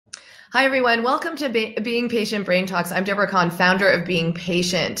Hi, everyone. Welcome to Being Patient Brain Talks. I'm Deborah Kahn, founder of Being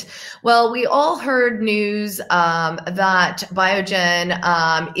Patient. Well, we all heard news that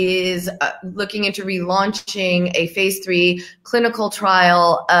Biogen is looking into relaunching a phase 3 clinical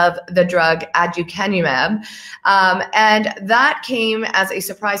trial of the drug aducanumab. And that came as a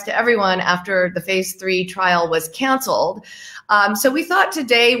surprise to everyone after the phase 3 trial was canceled. So we thought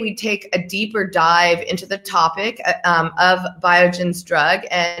today we'd take a deeper dive into the topic of Biogen's drug,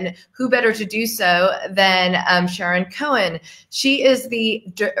 and who better to do so than Sharon Cohen. She is the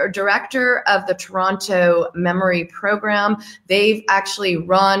director of the Toronto Memory Program. They've actually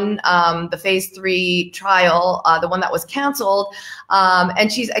run the phase 3 trial, the one that was canceled, and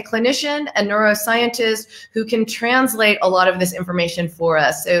she's a clinician, a neuroscientist who can translate a lot of this information for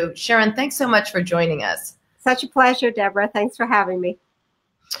us. So Sharon, thanks so much for joining us. Such a pleasure, Deborah. Thanks for having me.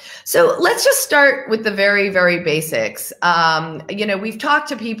 So let's just start with the very, very basics. We've talked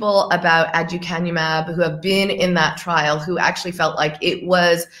to people about aducanumab who have been in that trial, who actually felt like it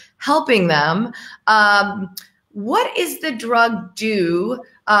was helping them. What is the drug do?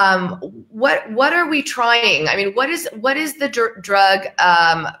 What are we trying? I mean, what is the drug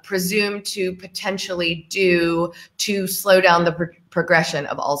presumed to potentially do to slow down the progression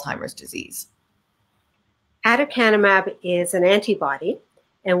of Alzheimer's disease? Aducanumab is an antibody,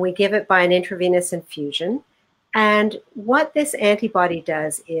 and we give it by an intravenous infusion. And what this antibody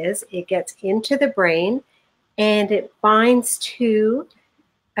does is it gets into the brain and it binds to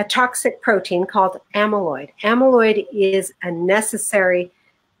a toxic protein called amyloid. Amyloid is a necessary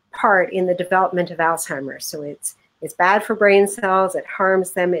part in the development of Alzheimer's. So it's bad for brain cells, it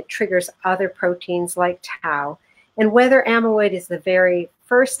harms them, it triggers other proteins like tau. And whether amyloid is the very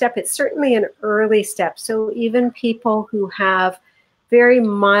first step, it's certainly an early step. So even people who have very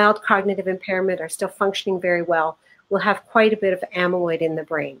mild cognitive impairment are still functioning very well will have quite a bit of amyloid in the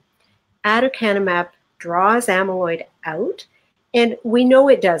brain. Aducanumab draws amyloid out, and we know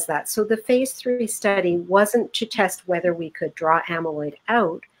it does that. So the phase 3 study wasn't to test whether we could draw amyloid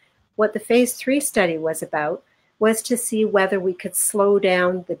out. What the phase 3 study was about was to see whether we could slow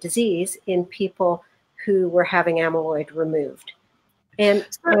down the disease in people who were having amyloid removed. And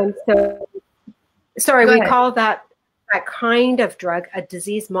so, sorry, we call that kind of drug a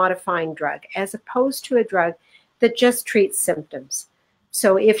disease-modifying drug, as opposed to a drug that just treats symptoms.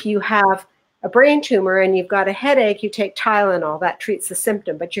 So if you have a brain tumor and you've got a headache, you take Tylenol, that treats the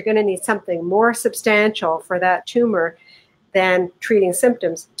symptom, but you're going to need something more substantial for that tumor than treating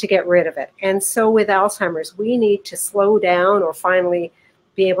symptoms to get rid of it. And so with Alzheimer's, we need to slow down or finally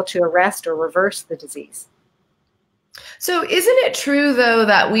be able to arrest or reverse the disease. So isn't it true, though,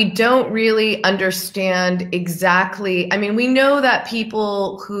 that we don't really understand exactly? I mean, we know that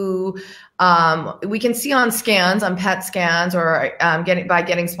people who we can see on scans, on PET scans, or by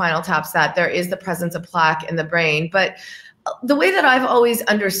getting spinal taps, that there is the presence of plaque in the brain. But the way that I've always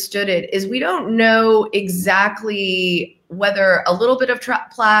understood it is we don't know exactly whether a little bit of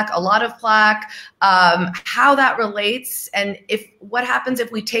plaque, a lot of plaque, how that relates, and what happens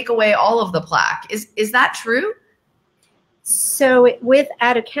if we take away all of the plaque. Is that true? So with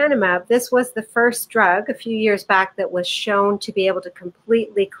aducanumab, this was the first drug a few years back that was shown to be able to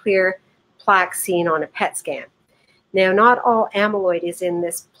completely clear plaque seen on a PET scan. Now, not all amyloid is in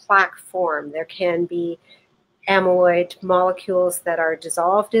this plaque form. There can be amyloid molecules that are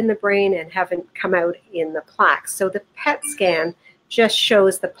dissolved in the brain and haven't come out in the plaque. So the PET scan just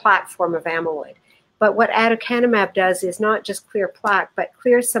shows the plaque form of amyloid. But what aducanumab does is not just clear plaque, but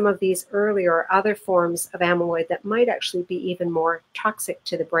clear some of these earlier or other forms of amyloid that might actually be even more toxic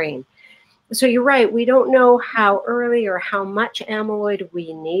to the brain. So you're right, we don't know how early or how much amyloid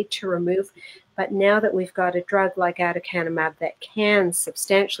we need to remove, but now that we've got a drug like aducanumab that can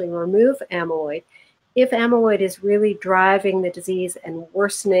substantially remove amyloid, if amyloid is really driving the disease and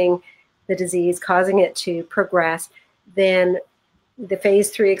worsening the disease, causing it to progress, then the phase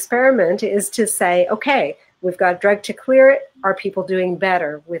 3 experiment is to say, okay, we've got a drug to clear it. Are people doing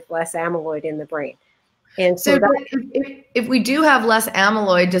better with less amyloid in the brain? And so if we do have less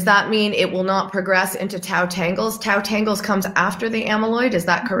amyloid, does that mean it will not progress into tau tangles? Tau tangles comes after the amyloid. Is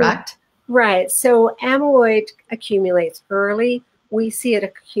that correct? Right. So amyloid accumulates early. We see it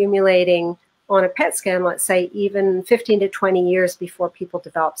accumulating on a PET scan, let's say, even 15 to 20 years before people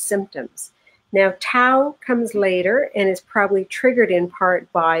develop symptoms. Now, tau comes later and is probably triggered in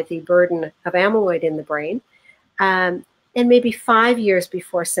part by the burden of amyloid in the brain. And maybe 5 years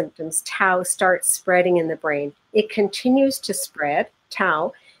before symptoms, tau starts spreading in the brain. It continues to spread,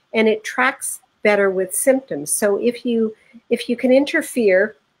 tau, and it tracks better with symptoms. So if you can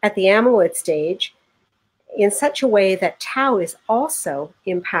interfere at the amyloid stage in such a way that tau is also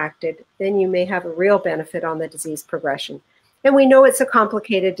impacted, then you may have a real benefit on the disease progression. And we know it's a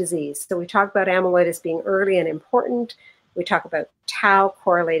complicated disease. So we talk about amyloid as being early and important. We talk about tau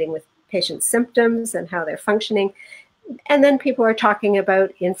correlating with patient symptoms and how they're functioning. And then people are talking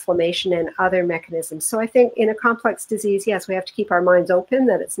about inflammation and other mechanisms. So I think in a complex disease, yes, we have to keep our minds open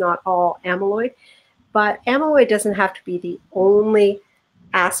that it's not all amyloid. But amyloid doesn't have to be the only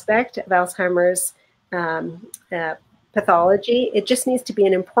aspect of Alzheimer's pathology. It just needs to be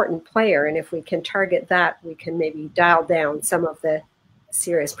an important player. And if we can target that, we can maybe dial down some of the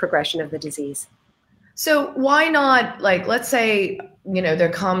serious progression of the disease. So why not, like, let's say, there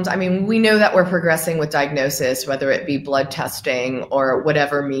comes, I mean, we know that we're progressing with diagnosis, whether it be blood testing or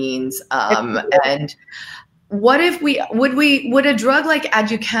whatever means. And what if would a drug like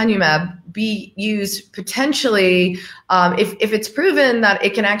aducanumab be used potentially if it's proven that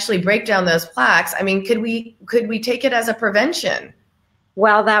it can actually break down those plaques? I mean, could we take it as a prevention?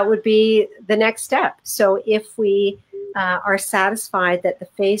 Well, that would be the next step. So if we are satisfied that the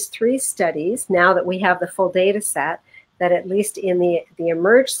phase 3 studies, now that we have the full data set, that at least in the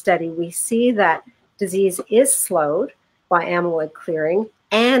EMERGE study, we see that disease is slowed by amyloid clearing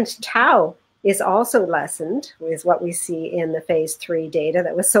and tau is also lessened, is what we see in the phase 3 data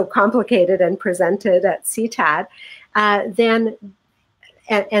that was so complicated and presented at CTAD, and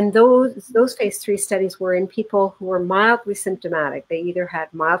those phase 3 studies were in people who were mildly symptomatic. They either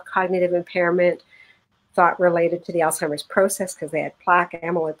had mild cognitive impairment, thought related to the Alzheimer's process because they had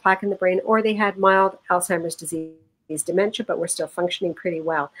amyloid plaque in the brain, or they had mild Alzheimer's disease dementia, but were still functioning pretty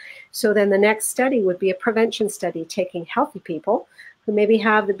well. So then the next study would be a prevention study taking healthy people who maybe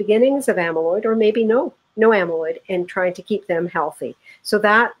have the beginnings of amyloid or maybe no amyloid and trying to keep them healthy. So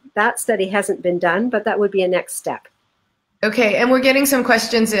that study hasn't been done, but that would be a next step. Okay, and we're getting some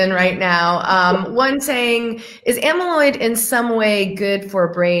questions in right now. One saying, is amyloid in some way good for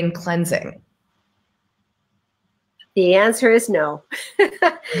brain cleansing? The answer is no.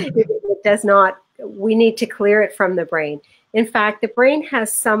 It does not. We need to clear it from the brain. In fact, the brain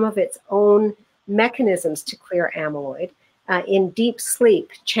has some of its own mechanisms to clear amyloid. In deep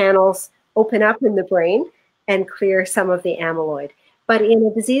sleep, channels open up in the brain and clear some of the amyloid. But in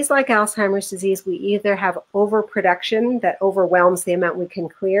a disease like Alzheimer's disease, we either have overproduction that overwhelms the amount we can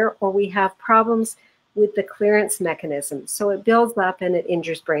clear, or we have problems with the clearance mechanism. So it builds up and it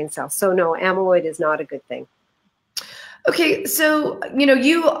injures brain cells. So no, amyloid is not a good thing. Okay, so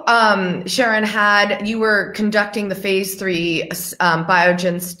you, Sharon, you were conducting the phase 3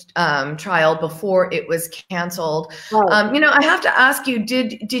 Biogen trial before it was canceled. Right. I have to ask you,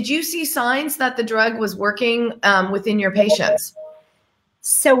 did you see signs that the drug was working within your patients?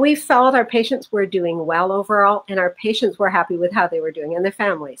 So we felt our patients were doing well overall, and our patients were happy with how they were doing, and their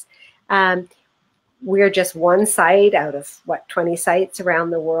families. We're just one site out of 20 sites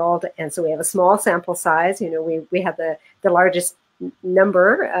around the world, and so we have a small sample size. We have the largest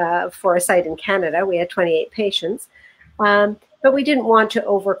number for a site in Canada. We had 28 patients, but we didn't want to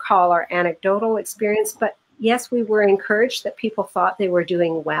overcall our anecdotal experience. But yes, we were encouraged that people thought they were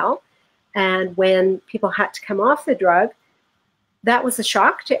doing well, and when people had to come off the drug, that was a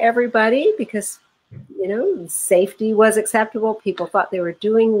shock to everybody because safety was acceptable. People thought they were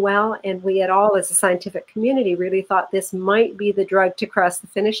doing well. And we at all, as a scientific community, really thought this might be the drug to cross the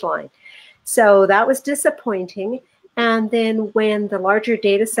finish line. So that was disappointing. And then when the larger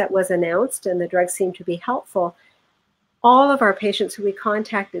data set was announced and the drug seemed to be helpful, all of our patients who we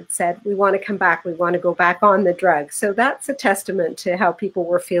contacted said, we want to come back. We want to go back on the drug. So that's a testament to how people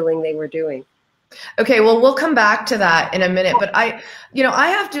were feeling they were doing. Okay, well, we'll come back to that in a minute, but I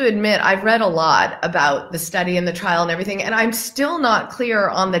have to admit, I've read a lot about the study and the trial and everything, and I'm still not clear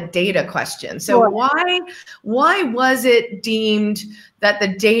on the data question. So why was it deemed that the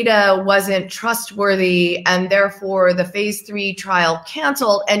data wasn't trustworthy and therefore the phase 3 trial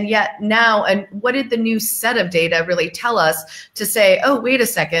canceled? And yet now, and what did the new set of data really tell us to say, oh, wait a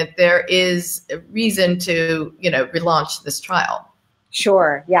second, there is a reason to, relaunch this trial?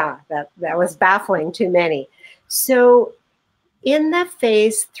 Sure. Yeah, that was baffling to many. So in the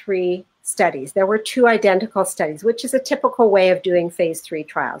phase 3 studies, there were 2 identical studies, which is a typical way of doing phase 3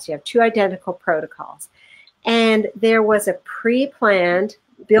 trials. You have 2 identical protocols. And there was a pre-planned,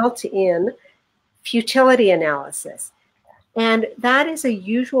 built-in futility analysis. And that is a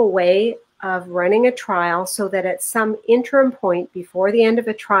usual way of running a trial so that at some interim point before the end of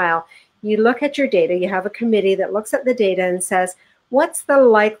a trial, you look at your data, you have a committee that looks at the data and says, what's the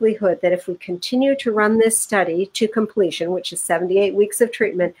likelihood that if we continue to run this study to completion, which is 78 weeks of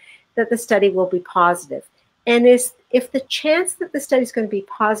treatment, that the study will be positive? And if the chance that the study is going to be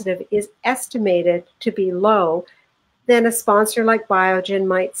positive is estimated to be low, then a sponsor like Biogen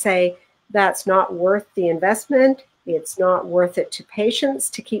might say that's not worth the investment. It's not worth it to patients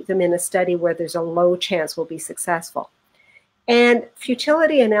to keep them in a study where there's a low chance we'll be successful. And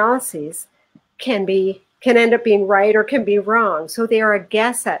futility analyses can end up being right or can be wrong. So they are a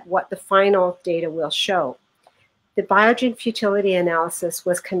guess at what the final data will show. The Biogen futility analysis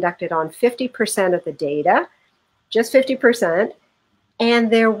was conducted on 50% of the data, just 50%,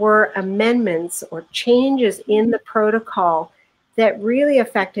 and there were amendments or changes in the protocol that really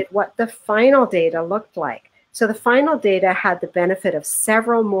affected what the final data looked like. So the final data had the benefit of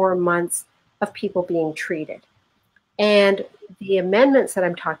several more months of people being treated. And the amendments that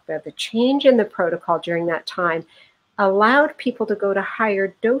I'm talking about, the change in the protocol during that time, allowed people to go to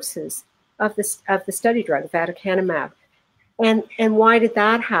higher doses of the study drug, aducanumab. And why did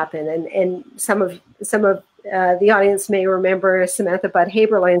that happen? And some of the audience may remember Samantha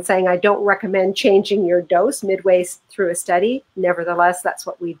Budd-Haeberlein saying, I don't recommend changing your dose midway through a study. Nevertheless, that's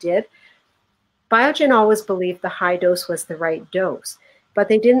what we did. Biogen always believed the high dose was the right dose, but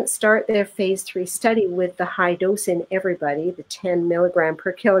they didn't start their phase 3 study with the high dose in everybody, the 10 milligram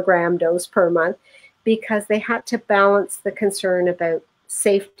per kilogram dose per month, because they had to balance the concern about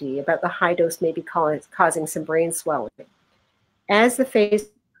safety, about the high dose maybe causing some brain swelling. As the phase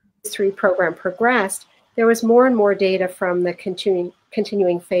 3 program progressed, there was more and more data from the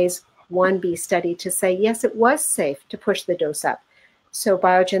continuing phase 1b study to say, yes, it was safe to push the dose up. So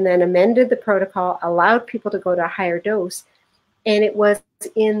Biogen then amended the protocol, allowed people to go to a higher dose, and it was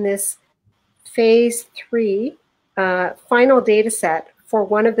in this phase 3 final data set for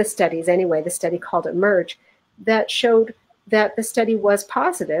one of the studies, anyway, the study called eMERGE, that showed that the study was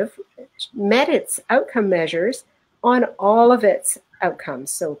positive, met its outcome measures on all of its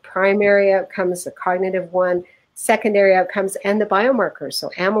outcomes. So primary outcomes, the cognitive one, secondary outcomes, and the biomarkers. So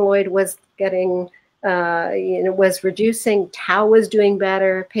amyloid was getting, was reducing, tau was doing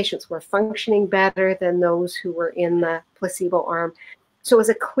better, patients were functioning better than those who were in the placebo arm. So it was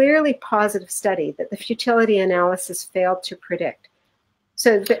a clearly positive study that the futility analysis failed to predict.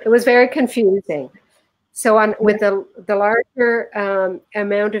 So it was very confusing. So with the larger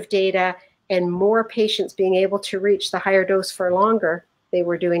amount of data and more patients being able to reach the higher dose for longer, they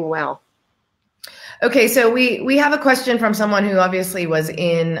were doing well. Okay, so we have a question from someone who obviously was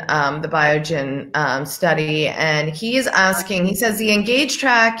in the Biogen study, and he is asking, he says, the ENGAGE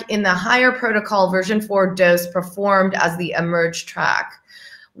track in the higher protocol version 4 dose performed as the eMERGE track.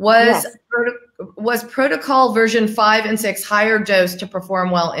 Was protocol version 5 and 6 higher dose to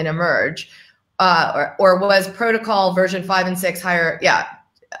perform well in eMERGE? Or was protocol version 5 and 6 higher? Yeah,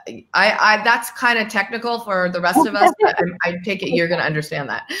 I that's kind of technical for the rest of us, but I take it you're going to understand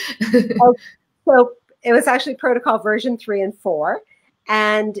that. So it was actually protocol version 3 and 4.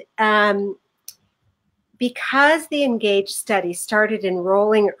 And because the ENGAGE study started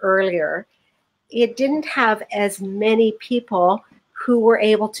enrolling earlier, it didn't have as many people who were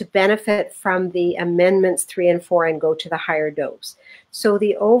able to benefit from the amendments 3 and 4 and go to the higher dose. So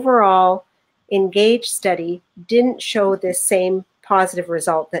the overall ENGAGE study didn't show this same positive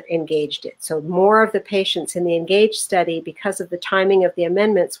result that ENGAGE did. So more of the patients in the ENGAGE study, because of the timing of the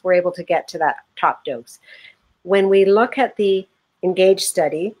amendments, were able to get to that top dose. When we look at the ENGAGE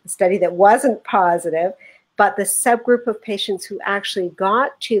study, the study that wasn't positive, but the subgroup of patients who actually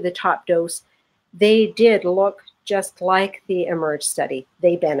got to the top dose, they did look just like the eMERGE study.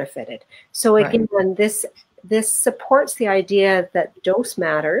 They benefited. So again, this supports the idea that dose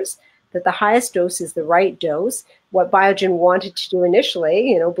matters, that the highest dose is the right dose. What Biogen wanted to do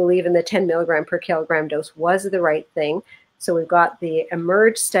initially, believe in the 10 milligram per kilogram dose was the right thing. So we've got the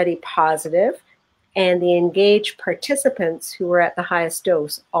eMERGE study positive and the ENGAGE participants who were at the highest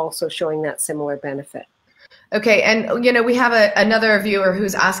dose also showing that similar benefit. Okay, and we have another viewer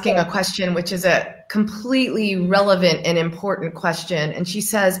who's asking a question, which is a completely relevant and important question. And she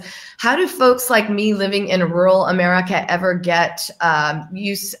says, how do folks like me living in rural America ever get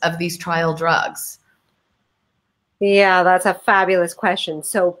use of these trial drugs? Yeah, that's a fabulous question.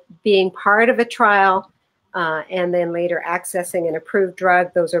 So being part of a trial and then later accessing an approved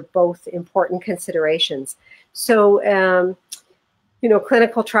drug, those are both important considerations. So,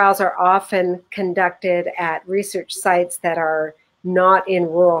 clinical trials are often conducted at research sites that are not in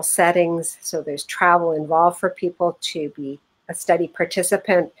rural settings. So there's travel involved for people to be a study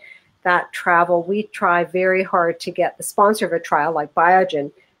participant. That travel, we try very hard to get the sponsor of a trial like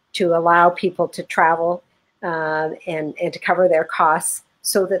Biogen to allow people to travel and to cover their costs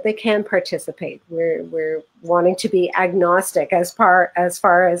so that they can participate. We're wanting to be agnostic as far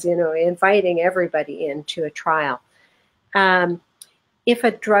as, you know, inviting everybody into a trial. If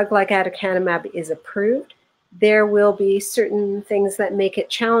a drug like aducanumab is approved, there will be certain things that make it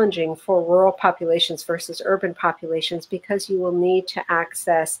challenging for rural populations versus urban populations, because you will need to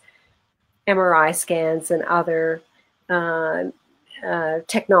access MRI scans and other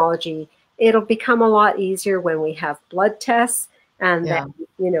technology. It'll become a lot easier when we have blood tests, and then,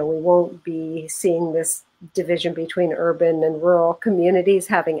 you know, we won't be seeing this division between urban and rural communities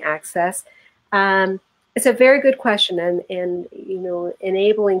having access. It's a very good question, and you know,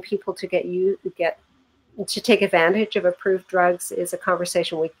 enabling people to to take advantage of approved drugs is a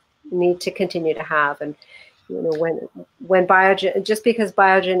conversation we need to continue to have. And you know, when Biogen, just because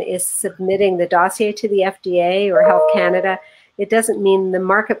Biogen is submitting the dossier to the FDA or Health Canada, it doesn't mean the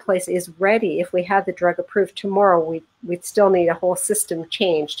marketplace is ready. If we had the drug approved tomorrow, we'd still need a whole system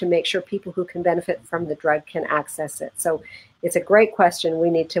change to make sure people who can benefit from the drug can access it. So it's a great question. We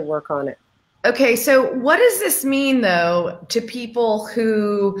need to work on it. Okay, so what does this mean, though, to people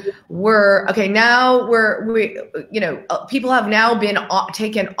who were, okay, now people have now been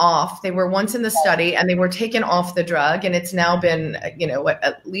taken off. They were once in the study and they were taken off the drug, and it's now been, you know,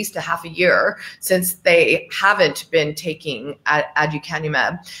 at least a half a year since they haven't been taking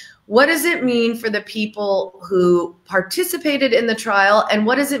aducanumab. What does it mean for the people who participated in the trial, and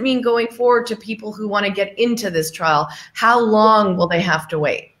what does it mean going forward to people who want to get into this trial? How long will they have to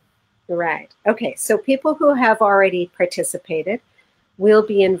wait? Right. Okay. So people who have already participated will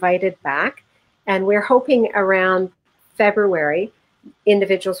be invited back, and we're hoping around February,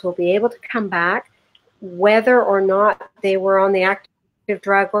 individuals will be able to come back, whether or not they were on the active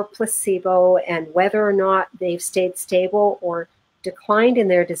drug or placebo, and whether or not they've stayed stable or declined in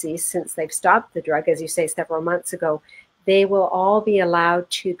their disease since they've stopped the drug, as you say, several months ago. They will all be allowed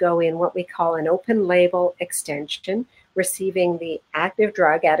to go in what we call an open label extension, receiving the active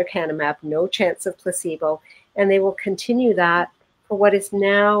drug, aducanumab, no chance of placebo, and they will continue that for what is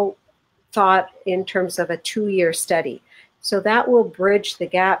now thought in terms of a 2-year study. So that will bridge the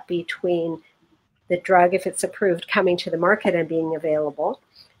gap between the drug, if it's approved, coming to the market and being available,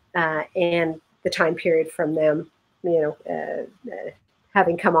 and the time period from them, you know,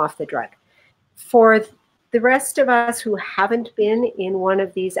 having come off the drug. For the rest of us who haven't been in one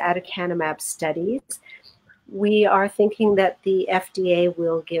of these aducanumab studies, we are thinking that the FDA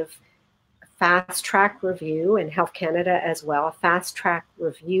will give a fast track review, and Health Canada as well, a fast track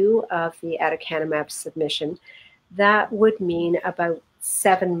review of the aducanumab submission. That would mean about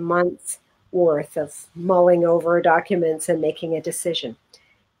 7 months worth of mulling over documents and making a decision.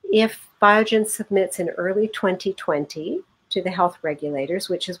 If Biogen submits in early 2020 to the health regulators,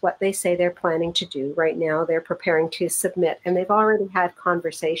 which is what they say they're planning to do right now, they're preparing to submit, and they've already had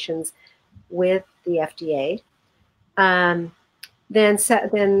conversations with the FDA. Then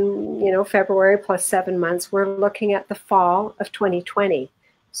you know, February plus 7 months, we're looking at the fall of 2020.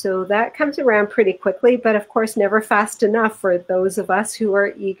 So that comes around pretty quickly, but of course never fast enough for those of us who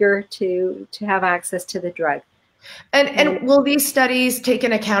are eager to have access to the drug. And will these studies take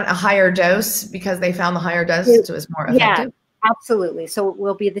into account a higher dose because they found the higher dose was more effective? Yeah, absolutely. So it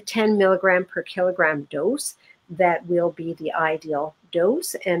will be the 10 milligram per kilogram dose that will be the ideal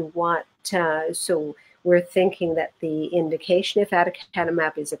dose. And so we're thinking that the indication, if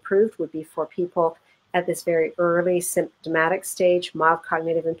aducanumab is approved, would be for people at this very early symptomatic stage, mild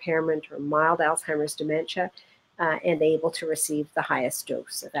cognitive impairment or mild Alzheimer's dementia, and able to receive the highest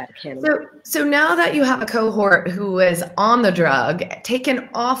dose of aducanumab. So now that you have a cohort who is on the drug, taken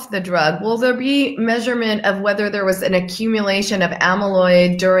off the drug, will there be measurement of whether there was an accumulation of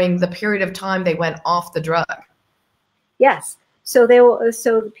amyloid during the period of time they went off the drug? Yes. So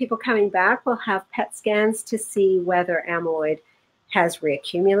the people coming back will have PET scans to see whether amyloid has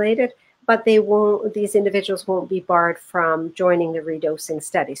reaccumulated, but these individuals won't be barred from joining the redosing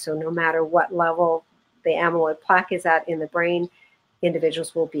study. So no matter what level the amyloid plaque is at in the brain,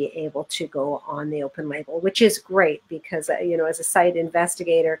 individuals will be able to go on the open label, which is great because, you know, as a site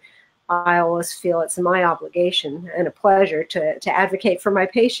investigator, I always feel it's my obligation and a pleasure to advocate for my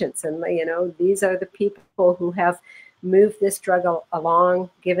patients. And, you know, these are the people who have moved this drug along,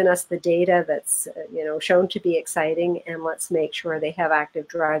 given us the data that's, you know, shown to be exciting, and let's make sure they have active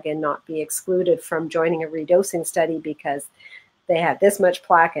drug and not be excluded from joining a redosing study because they had this much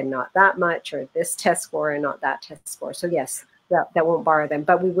plaque and not that much, or this test score and not that test score. So yes, that won't bar them,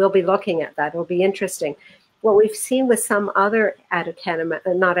 but we will be looking at that. It'll be interesting. What we've seen with some other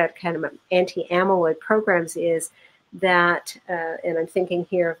anti-amyloid programs is that, and I'm thinking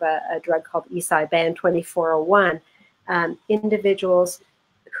here of a drug called Eisai BAN 2401, individuals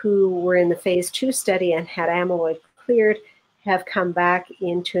who were in the phase 2 study and had amyloid cleared have come back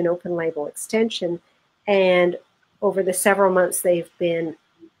into an open label extension. And over the several months they've been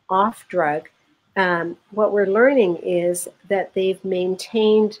off drug, what we're learning is that they've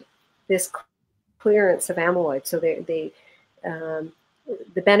maintained this clearance of amyloid. So the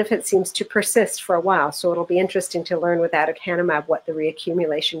benefit seems to persist for a while. So it'll be interesting to learn with aducanumab what the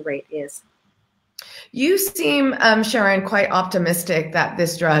reaccumulation rate is. You seem, Sharon, quite optimistic that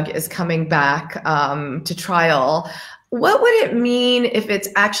this drug is coming back to trial. What would it mean if it's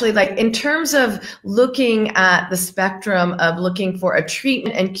actually, like, in terms of looking at the spectrum of looking for a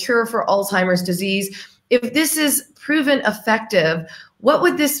treatment and cure for Alzheimer's disease, if this is proven effective, what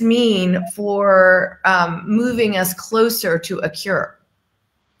would this mean for moving us closer to a cure?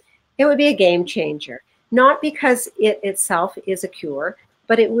 It would be a game changer, not because it itself is a cure,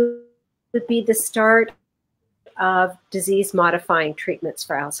 but it would be the start of disease-modifying treatments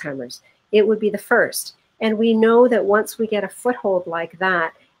for Alzheimer's. It would be the first. And we know that once we get a foothold like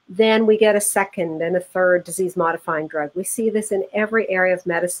that, then we get a second and a third disease-modifying drug. We see this in every area of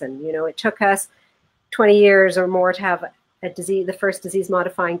medicine. You know, it took us 20 years or more to have the first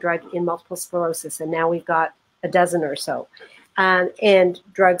disease-modifying drug in multiple sclerosis, and now we've got a dozen or so. And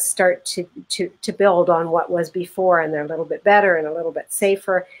drugs start to build on what was before, and they're a little bit better and a little bit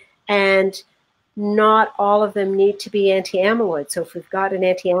safer. And not all of them need to be anti-amyloid. So if we've got an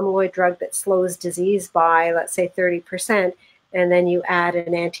anti-amyloid drug that slows disease by, let's say, 30%, and then you add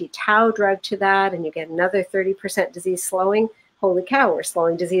an anti-tau drug to that, and you get another 30% disease slowing, holy cow, we're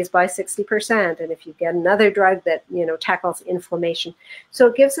slowing disease by 60%. And if you get another drug that, you know, tackles inflammation. So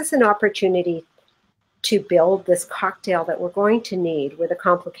it gives us an opportunity to build this cocktail that we're going to need with a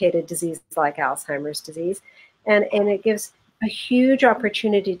complicated disease like Alzheimer's disease. And it gives a huge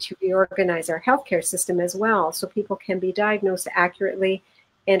opportunity to reorganize our healthcare system as well, so people can be diagnosed accurately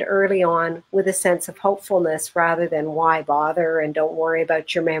and early on with a sense of hopefulness, rather than why bother and don't worry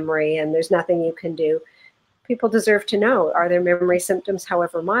about your memory and there's nothing you can do. People deserve to know, are their memory symptoms,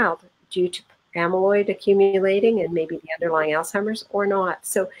 however mild, due to amyloid accumulating and maybe the underlying Alzheimer's or not?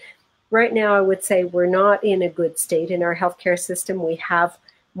 So right now, I would say we're not in a good state in our healthcare system. We have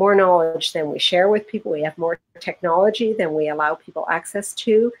more knowledge than we share with people. We have more technology than we allow people access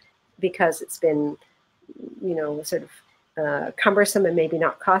to, because it's been, you know, sort of cumbersome and maybe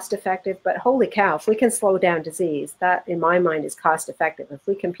not cost effective. But holy cow, if we can slow down disease, that in my mind is cost effective. If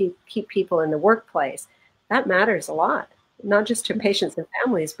we can keep people in the workplace, that matters a lot, not just to patients and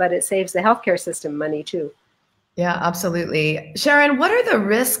families, but it saves the healthcare system money too. Yeah, absolutely. Sharon, what are the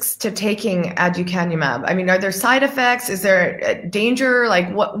risks to taking aducanumab? I mean, are there side effects? Is there a danger?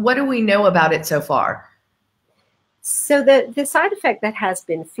 Like, what do we know about it so far? So the side effect that has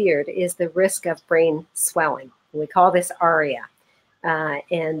been feared is the risk of brain swelling. We call this ARIA.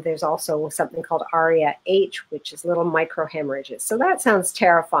 And there's also something called ARIA-H, which is little microhemorrhages. So that sounds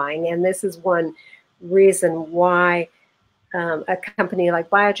terrifying. And this is one reason why a company like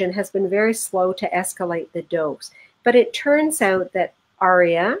Biogen has been very slow to escalate the dose. But it turns out that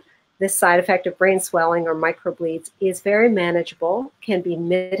ARIA, this side effect of brain swelling or microbleeds, is very manageable, can be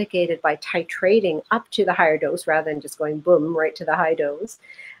mitigated by titrating up to the higher dose rather than just going boom right to the high dose.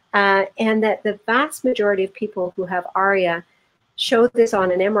 And that the vast majority of people who have ARIA show this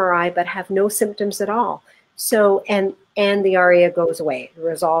on an MRI but have no symptoms at all. So, and the ARIA goes away, it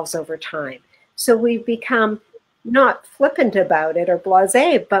resolves over time. So we've become not flippant about it or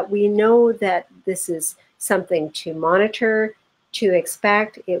blasé, but we know that this is something to monitor, to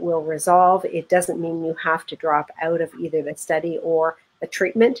expect. It will resolve. It doesn't mean you have to drop out of either the study or the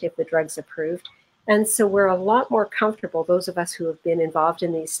treatment if the drug's approved. And so we're a lot more comfortable, those of us who have been involved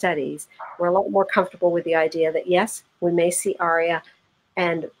in these studies, we're a lot more comfortable with the idea that yes, we may see ARIA,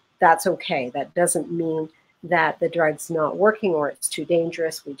 and that's okay. That doesn't mean that the drug's not working or it's too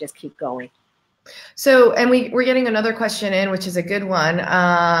dangerous. We just keep going. So, and we're getting another question in, which is a good one.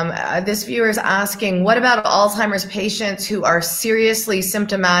 This viewer is asking, what about Alzheimer's patients who are seriously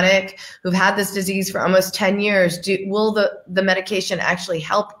symptomatic, who've had this disease for almost 10 years? Will the medication actually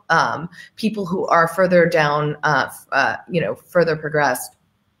help people who are further down, further progressed?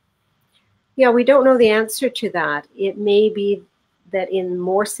 Yeah, we don't know the answer to that. It may be that in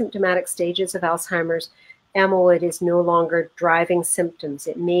more symptomatic stages of Alzheimer's, amyloid is no longer driving symptoms.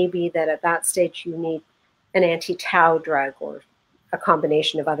 It may be that at that stage you need an anti-tau drug or a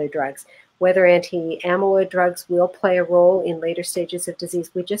combination of other drugs. Whether anti-amyloid drugs will play a role in later stages of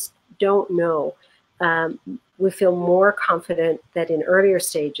disease, we just don't know. We feel more confident that in earlier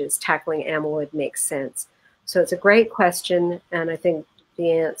stages tackling amyloid makes sense. So it's a great question, and I think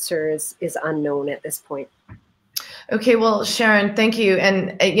the answer is unknown at this point. Okay, well, Sharon, thank you.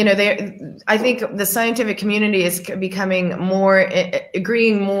 And I think the scientific community is becoming more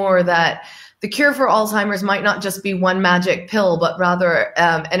agreeing more that the cure for Alzheimer's might not just be one magic pill, but rather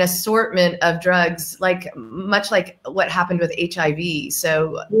an assortment of drugs, like much like what happened with HIV.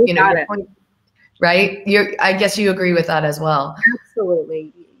 So, You got it. Right? I guess you agree with that as well.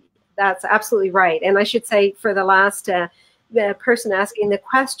 Absolutely. That's absolutely right. And I should say, for the last the person asking the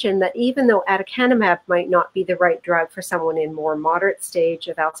question, that even though aducanumab might not be the right drug for someone in more moderate stage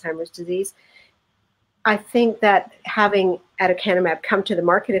of Alzheimer's disease, I think that having aducanumab come to the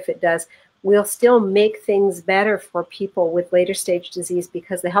market, if it does, will still make things better for people with later stage disease,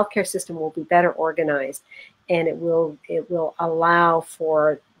 because the healthcare system will be better organized, and it will allow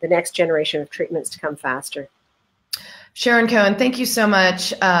for the next generation of treatments to come faster. Sharon Cohen, thank you so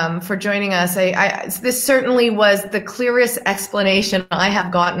much for joining us. This certainly was the clearest explanation I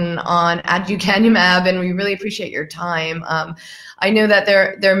have gotten on aducanumab, and we really appreciate your time. I know that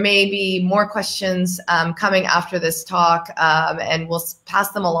there may be more questions coming after this talk, and we'll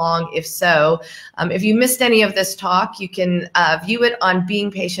pass them along if so. If you missed any of this talk, you can view it on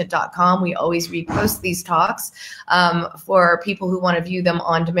beingpatient.com. We always repost these talks for people who want to view them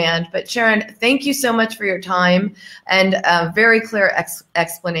on demand. But Sharon, thank you so much for your time and a very clear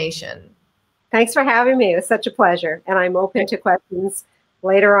explanation. Thanks for having me. It was such a pleasure. And I'm open to questions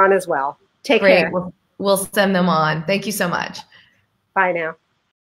later on as well. Take care. We'll send them on. Thank you so much. Bye now.